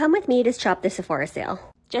Come with me to shop the Sephora sale.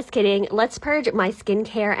 Just kidding. Let's purge my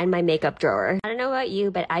skincare and my makeup drawer. I don't know about you,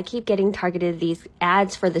 but I keep getting targeted these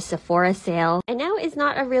ads for the Sephora sale. And now is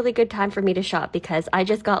not a really good time for me to shop because I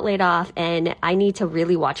just got laid off and I need to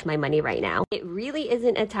really watch my money right now. It really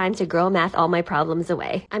isn't a time to girl math all my problems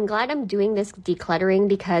away. I'm glad I'm doing this decluttering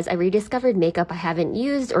because I rediscovered makeup I haven't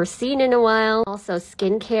used or seen in a while. Also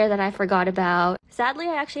skincare that I forgot about. Sadly,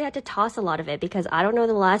 I actually had to toss a lot of it because I don't know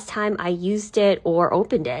the last time I used it or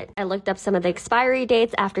opened it. I looked up some of the expiry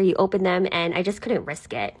dates after you open them and I just couldn't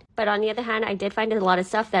risk it. But on the other hand, I did find a lot of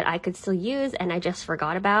stuff that I could still use and I just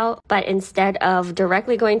forgot about. But instead of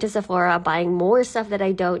directly going to Sephora, buying more stuff that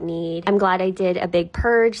I don't need, I'm glad I did a big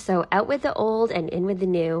purge. So out with the old and in with the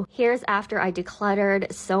new. Here's after I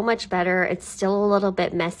decluttered. So much better. It's still a little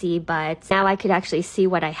bit messy, but now I could actually see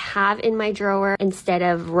what I have in my drawer instead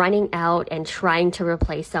of running out and trying to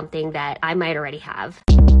replace something that I might already have.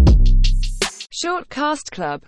 Short Cast Club